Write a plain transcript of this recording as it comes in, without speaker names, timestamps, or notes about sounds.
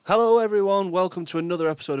Hello, everyone. Welcome to another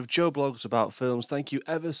episode of Joe Blogs About Films. Thank you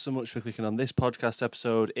ever so much for clicking on this podcast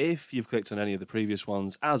episode. If you've clicked on any of the previous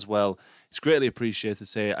ones as well, it's greatly appreciated.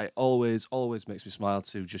 It always makes me smile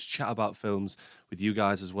to just chat about films with you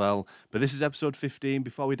guys as well. But this is episode 15.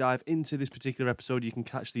 Before we dive into this particular episode, you can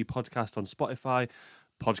catch the podcast on Spotify,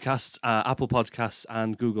 podcasts, Apple Podcasts,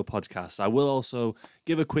 and Google Podcasts. I will also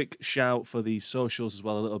give a quick shout for the socials as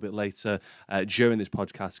well a little bit later during this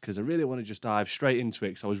podcast, because I really want to just dive straight into it,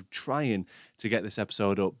 because I was trying to get this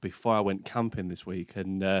episode up before I went camping this week,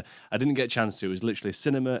 and I didn't get a chance to. It was literally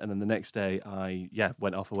cinema, and then the next day I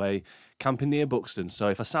went off away camping near Buxton. So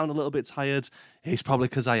if I sound a little bit tired, it's probably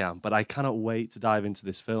because I am, but I cannot wait to dive into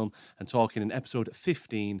this film and talk in episode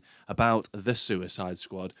 15 about The Suicide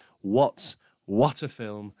Squad. What a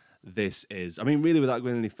film this is. I mean, really, without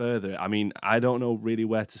going any further, I don't know really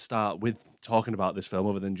where to start with talking about this film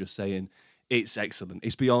other than just saying it's excellent.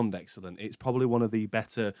 It's beyond excellent. It's probably one of the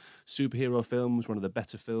better superhero films, one of the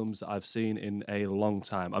better films that I've seen in a long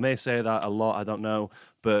time. I may say that a lot, I don't know,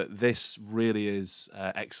 but this really is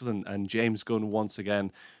excellent. And James Gunn, once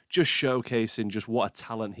again, just showcasing just what a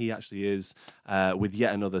talent he actually is with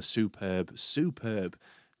yet another superb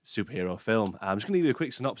superhero film. I'm just going to give you a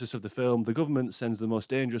quick synopsis of the film. The government sends the most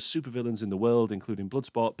dangerous supervillains in the world, including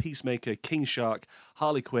Bloodsport, Peacemaker, King Shark,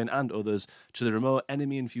 Harley Quinn, and others, to the remote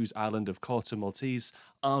enemy-infused island of Corto Maltese.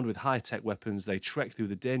 Armed with high-tech weapons, they trek through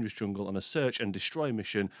the dangerous jungle on a search and destroy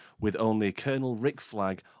mission with only Colonel Rick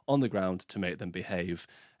Flag on the ground to make them behave.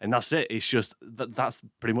 And that's it. It's just that's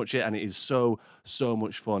pretty much it, and it is so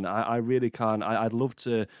much fun. I really can't. I'd love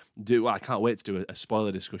to do. Well, I can't wait to do a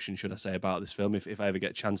spoiler discussion, should I say, about this film if I ever get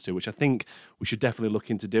a chance to, which I think we should definitely look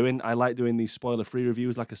into doing. I like doing these spoiler-free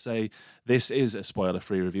reviews. Like I say, this is a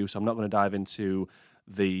spoiler-free review, so I'm not going to dive into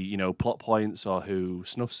the plot points or who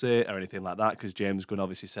snuffs it or anything like that, because James Gunn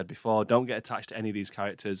obviously said before, don't get attached to any of these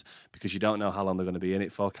characters because you don't know how long they're going to be in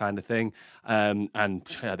it for, kind of thing. And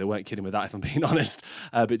yeah, they weren't kidding with that, if I'm being honest.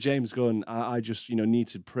 But James Gunn, I just need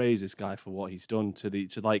to praise this guy for what he's done to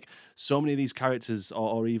like so many of these characters,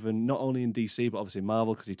 or even not only in DC but obviously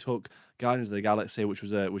Marvel, because he took Guardians of the Galaxy, which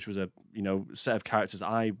was a set of characters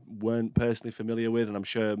I weren't personally familiar with, and I'm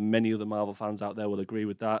sure many other Marvel fans out there will agree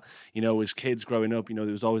with that. As kids growing up, there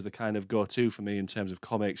was always the kind of go-to for me in terms of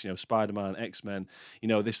comics, Spider-Man, X-Men,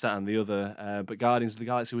 this, that, and the other. But Guardians of the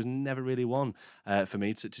Galaxy was never really one for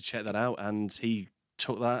me to check that out, and he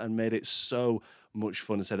took that and made it so much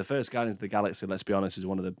fun. And so the first Guardians of the Galaxy, let's be honest, is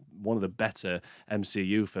one of the better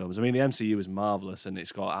MCU films. I mean, the MCU is marvelous and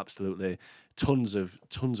it's got absolutely tons of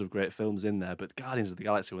great films in there, but Guardians of the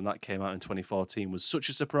Galaxy, when that came out in 2014, was such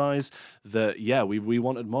a surprise that we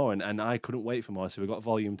wanted more, and I couldn't wait for more. So we got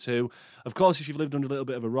volume 2. Of course, if you've lived under a little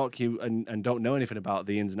bit of a rock and don't know anything about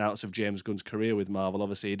the ins and outs of James Gunn's career with Marvel,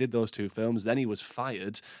 obviously he did those 2 films, then he was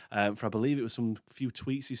fired for, I believe it was some few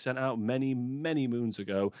tweets he sent out many moons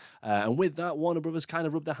ago, and with that, Warner Brothers kind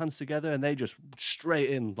of rubbed their hands together and they just straight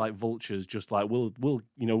in like vultures, just like we'll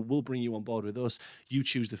bring you on board with us, you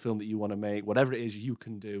choose the film that you want to make, whatever it is you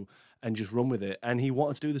can do, and just run with it. And he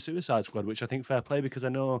wanted to do the Suicide Squad, which I think fair play, because I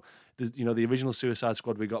know the original Suicide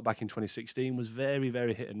Squad we got back in 2016 was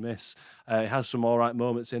very hit and miss. It has some all right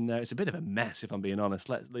moments in there. It's a bit of a mess, if I'm being honest.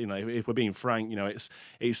 If we're being frank,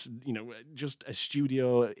 it's just a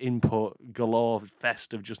studio input galore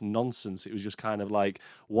fest of just nonsense. It was just kind of like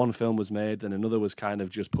one film was made, then another was kind of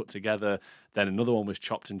just put together, then another one was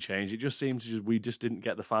chopped and changed. It just seems we just didn't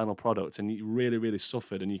get the final product, and you really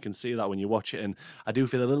suffered, and you can see that when you watch it. And I do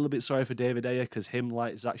feel a little bit sorry for David Ayer, because him,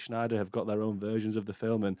 like Zack Snyder, have got their own versions of the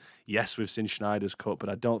film, and yes, we've seen Snyder's cut, but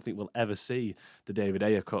I don't think we'll ever see the David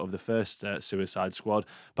Ayer cut of the first Suicide Squad.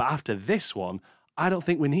 But after this one, I don't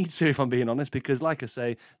think we need to, if I'm being honest, because like I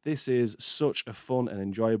say, this is such a fun and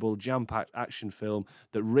enjoyable, jam-packed action film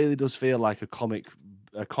that really does feel like a comic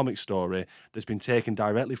story that's been taken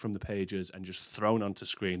directly from the pages and just thrown onto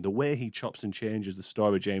screen. The way he chops and changes the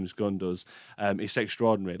story James Gunn does, it's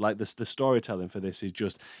extraordinary. Like the storytelling for this is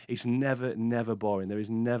just, it's never boring. There is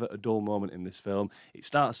never a dull moment in this film. It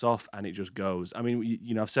starts off and it just goes. I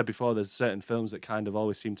mean, I've said before, there's certain films that kind of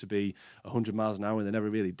always seem to be 100 miles an hour and they never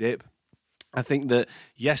really dip. I think that,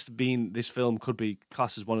 yes, this film could be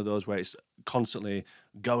classed as one of those where it's constantly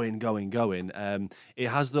going. It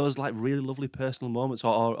has those like really lovely personal moments,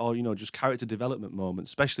 or just character development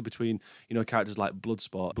moments, especially between characters like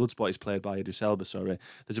Bloodsport. Bloodsport is played by Idris Elba. Sorry,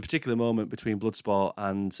 there's a particular moment between Bloodsport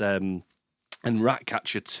and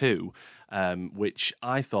Ratcatcher 2, which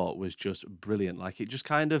I thought was just brilliant. Like, it just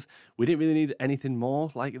kind of, we didn't really need anything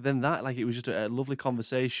more than that. Like, it was just a lovely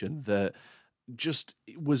conversation that just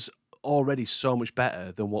was already so much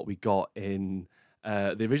better than what we got in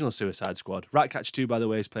the original Suicide Squad. Ratcatcher 2, by the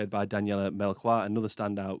way, is played by Daniela Melchior, another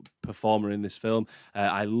standout performer in this film.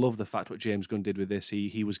 I love the fact what James Gunn did with this.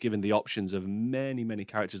 He was given the options of many, many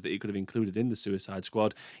characters that he could have included in the Suicide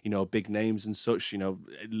Squad, big names and such,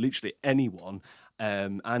 literally anyone.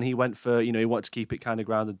 And he went for, he wanted to keep it kind of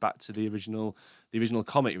grounded back to the original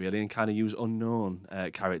comic, really, and kind of use unknown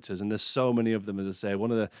characters. And there's so many of them, as I say.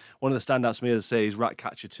 One of the standouts for me, as I say, is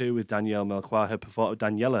Ratcatcher 2 with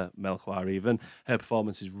Daniela Melchior even. Her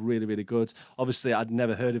performance is really, really good. Obviously, I'd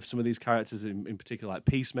never heard of some of these characters, in particular, like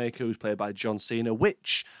Peacemaker, who's played by John Cena,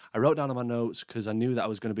 which I wrote down on my notes because I knew that I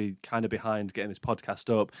was going to be kind of behind getting this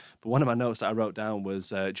podcast up. But one of my notes that I wrote down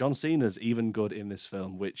was John Cena's even good in this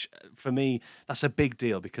film, which for me, that's a big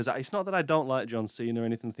deal, because it's not that I don't like John Cena or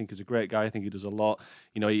anything. I think he's a great guy. I think he does a lot.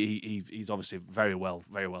 He's obviously very well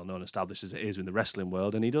known, established as it is in the wrestling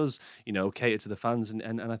world, and he does, cater to the fans,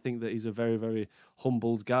 and I think that he's a very, very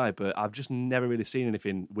humbled guy. But I've just never really seen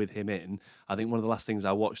anything with him in. I think one of the last things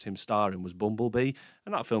I watched him star in was Bumblebee,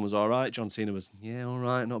 and that film was all right. John Cena was, all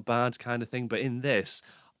right, not bad kind of thing. But in this,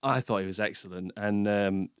 I thought he was excellent,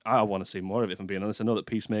 and I want to see more of it, if I'm being honest. I know that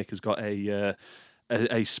Peacemaker's got a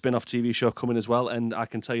spin-off TV show coming as well, and I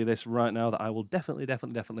can tell you this right now that I will definitely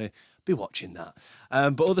be watching that.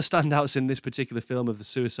 But other standouts in this particular film of the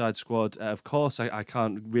Suicide Squad, of course, I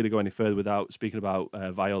can't really go any further without speaking about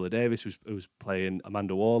Viola Davis, who's playing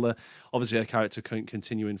Amanda Waller. Obviously, a character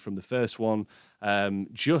continuing from the first one.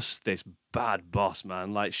 Just this bad boss,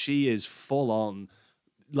 man. Like, she is full on.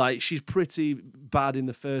 Like, she's pretty bad in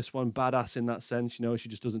the first one, badass in that sense, she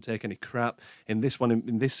just doesn't take any crap. In this one,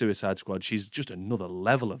 in this Suicide Squad, she's just another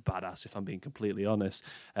level of badass, if I'm being completely honest.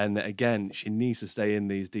 And again, she needs to stay in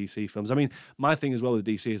these DC films. I mean, my thing as well with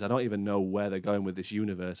DC is I don't even know where they're going with this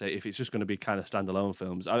universe. If it's just going to be kind of standalone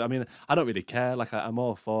films, I mean, I don't really care. Like, I'm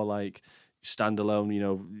all for, like,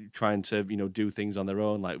 standalone, trying to, do things on their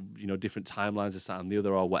own, like, different timelines, this, that, and the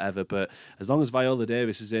other, or whatever. But as long as Viola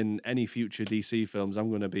Davis is in any future DC films, I'm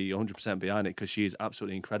going to be 100% behind it, because she is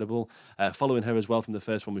absolutely incredible. Following her as well from the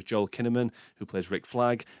first one was Joel Kinnaman, who plays Rick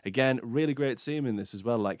Flag. Again, really great to see him in this as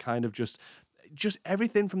well, like, kind of just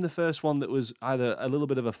everything from the first one that was either a little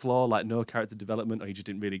bit of a flaw, like no character development, or you just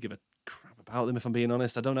didn't really give a crap about them, if I'm being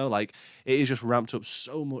honest. I don't know, like, it is just ramped up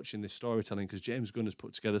so much in this storytelling, because James Gunn has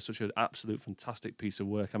put together such an absolute fantastic piece of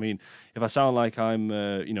work. I mean, if I sound like I'm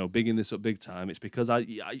bigging this up big time, it's because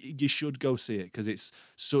you should go see it, because it's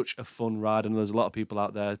such a fun ride. And there's a lot of people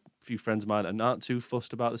out there, a few friends of mine, and aren't too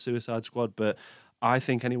fussed about the Suicide Squad, but I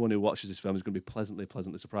think anyone who watches this film is going to be pleasantly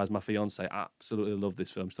surprised. My fiance absolutely loved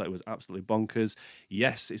this film. She thought it was absolutely bonkers.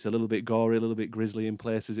 Yes, it's a little bit gory, a little bit grisly in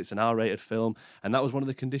places. It's an R-rated film, and that was one of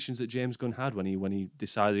the conditions that James Gunn had when he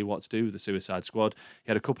decided what to do with the Suicide Squad.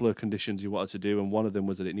 He had a couple of conditions he wanted to do, and one of them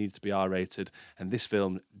was that it needs to be R-rated. And this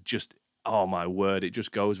film just, oh my word, it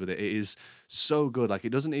just goes with it. It is so good. Like,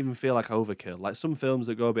 it doesn't even feel like overkill. Like, some films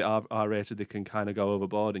that go a bit R-rated, they can kind of go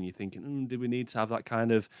overboard, and you're thinking, did we need to have that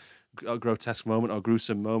kind of a grotesque moment or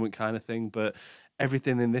gruesome moment kind of thing? But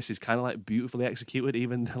everything in this is kind of like beautifully executed.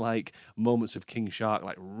 Even the like moments of King Shark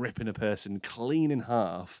like ripping a person clean in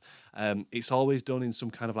half, it's always done in some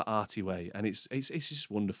kind of like arty way, and it's just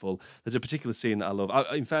wonderful. There's a particular scene that I love.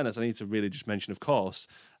 In fairness, I need to really just mention, of course,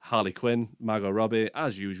 Harley Quinn, Margot Robbie,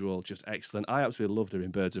 as usual, just excellent. I absolutely loved her in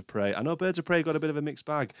Birds of Prey. I know Birds of Prey got a bit of a mixed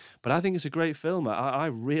bag, but I think it's a great film. I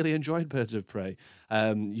really enjoyed Birds of Prey.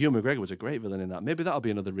 Ewan McGregor was a great villain in that. Maybe that'll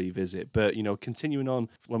be another revisit. But, continuing on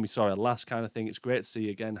when we saw her last kind of thing, it's great to see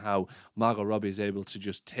again how Margot Robbie is able to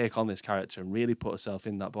just take on this character and really put herself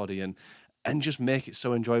in that body and just make it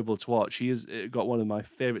so enjoyable to watch. She has got one of my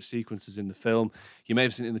favourite sequences in the film. You may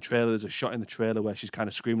have seen it in the trailer. There's a shot in the trailer where she's kind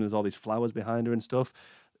of screaming, there's all these flowers behind her and stuff.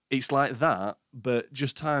 It's like that, but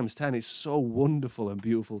just times 10. It's so wonderful and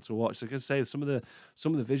beautiful to watch. Like I say, some of the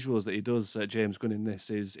visuals that he does, James Gunn, in this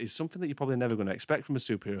is something that you're probably never going to expect from a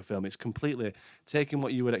superhero film. It's completely taking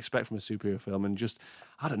what you would expect from a superhero film and just,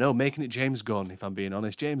 I don't know, making it James Gunn, if I'm being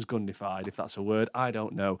honest. James Gunnified, if that's a word. I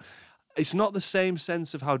don't know. It's not the same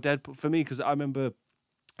sense of how Deadpool, for me, because I remember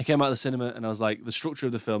I came out of the cinema and I was like, the structure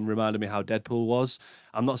of the film reminded me how Deadpool was.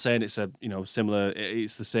 I'm not saying it's similar,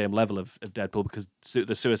 it's the same level of Deadpool, because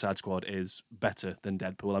the Suicide Squad is better than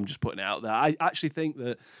Deadpool. I'm just putting it out there. I actually think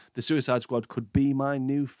that the Suicide Squad could be my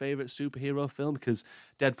new favourite superhero film, because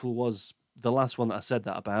Deadpool was the last one that I said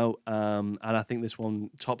that about, and I think this one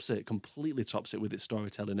completely tops it with its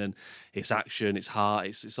storytelling and its action, its heart,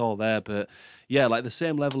 it's all there. But yeah, like the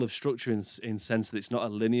same level of structure in sense that it's not a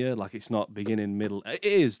linear, like it's not beginning, middle. It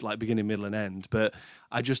is like beginning, middle, and end, but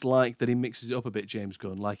I just like that he mixes it up a bit, James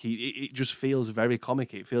Gunn. Like it just feels very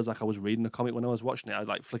comic. It feels like I was reading a comic when I was watching it. I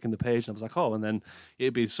like flicking the page and I was like, oh, and then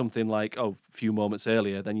it'd be something like, oh, a few moments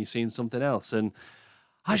earlier, then you're seeing something else. And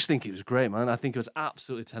I just think it was great, man. I think it was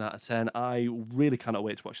absolutely 10 out of 10. I really cannot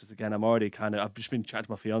wait to watch this again. I've just been chatting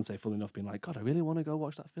to my fiance, full enough, being like, God, I really want to go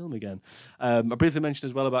watch that film again. I briefly mentioned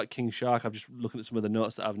as well about King Shark. I'm just looking at some of the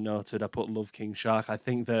notes that I've noted. I put Love King Shark. I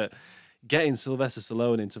think that getting Sylvester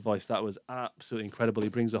Stallone into voice, that was absolutely incredible. He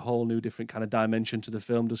brings a whole new different kind of dimension to the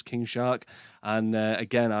film, does King Shark. And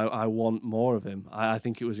again, I want more of him. I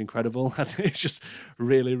think it was incredible. I think it's just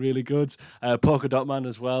really, really good. Polka Dot Man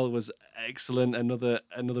as well was excellent. Another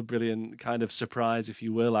brilliant kind of surprise, if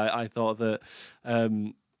you will. I thought that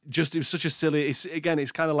it was such a silly, it's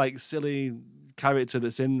kind of like silly character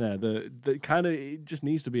that's in there that kind of it just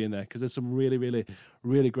needs to be in there because there's some really, really,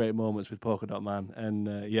 really great moments with Polka Dot Man. And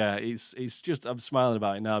it's just, I'm smiling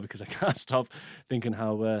about it now because I can't stop thinking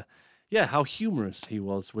how humorous he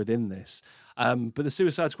was within this. But the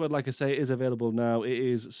Suicide Squad, like I say, is available now. It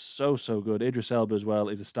is so good. Idris Elba as well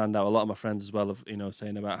is a standout. A lot of my friends as well have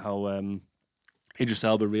saying about how Idris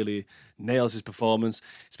Elba really nails his performance.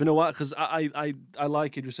 It's been a while because I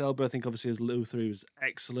like Idris Elba. I think obviously as Luther he was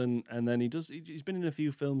excellent, and then he's been in a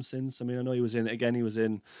few films since. I mean, I know he was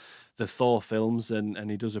in the Thor films,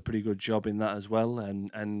 and he does a pretty good job in that as well.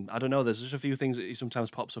 And I don't know, there's just a few things that he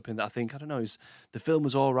sometimes pops up in that I think, I don't know, the film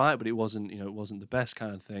was all right, but it wasn't the best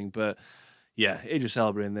kind of thing. But yeah, Idris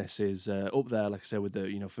Elba in this is up there, like I said, with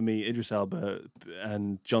the for me, Idris Elba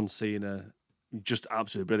and John Cena. Just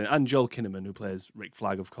absolutely brilliant. And Joel Kinnaman, who plays Rick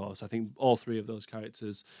Flag, of course. I think all three of those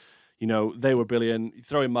characters, they were brilliant.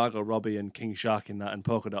 Throw in Margot Robbie and King Shark in that and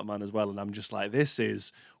Polka Dot Man as well. And I'm just like, this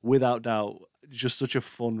is, without doubt, just such a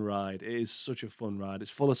fun ride. It is such a fun ride.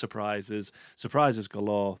 It's full of surprises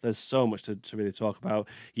galore. There's so much to really talk about.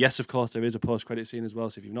 Yes, of course, there is a post-credit scene as well.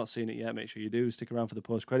 So if you've not seen it yet, make sure you do. Stick around for the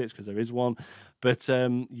post-credits because there is one. But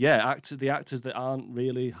the actors that aren't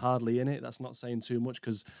really hardly in it, that's not saying too much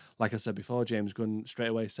because, like I said before, James Gunn straight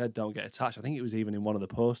away said don't get attached. I think it was even in one of the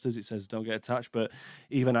posters, it says don't get attached. But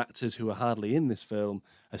even actors who are hardly in this film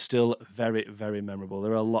are still very, very memorable.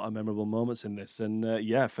 There are a lot of memorable moments in this. And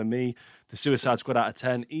for me, the Suicide Squad out of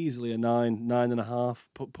 10, easily a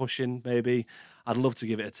 9.5, pushing maybe. I'd love to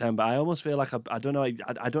give it a 10, but I almost feel like I don't know.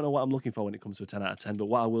 I don't know what I'm looking for when it comes to a 10 out of 10. But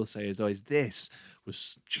what I will say is this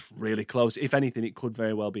was just really close. If anything, it could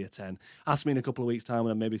very well be a 10. Ask me in a couple of weeks' time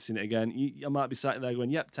when I've maybe seen it again. I might be sat there going,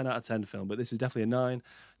 yep, 10 out of 10 film. But this is definitely a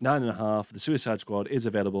 9.5. The Suicide Squad is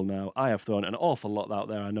available now. I have thrown an awful lot out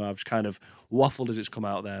there. I know I've just kind of waffled as it's come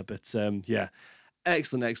out there, but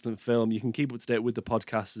excellent film. You can keep up to date with the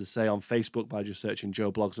podcast, as I say, on Facebook by just searching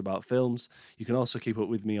Joe Blogs About Films. You can also keep up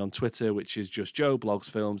with me on Twitter, which is just Joe Blogs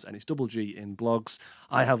Films, and it's double G in blogs.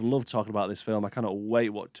 I have loved talking about this film. I cannot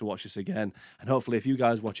wait to watch this again. And hopefully, if you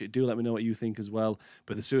guys watch it, do let me know what you think as well.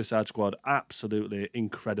 But the Suicide Squad, absolutely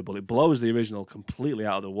incredible. It blows the original completely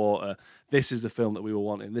out of the water. This is the film that we were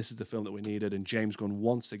wanting. This is the film that we needed. And James Gunn,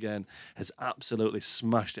 once again, has absolutely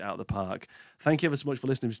smashed it out of the park. Thank you ever so much for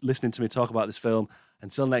listening to me talk about this film.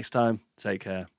 Until next time, take care.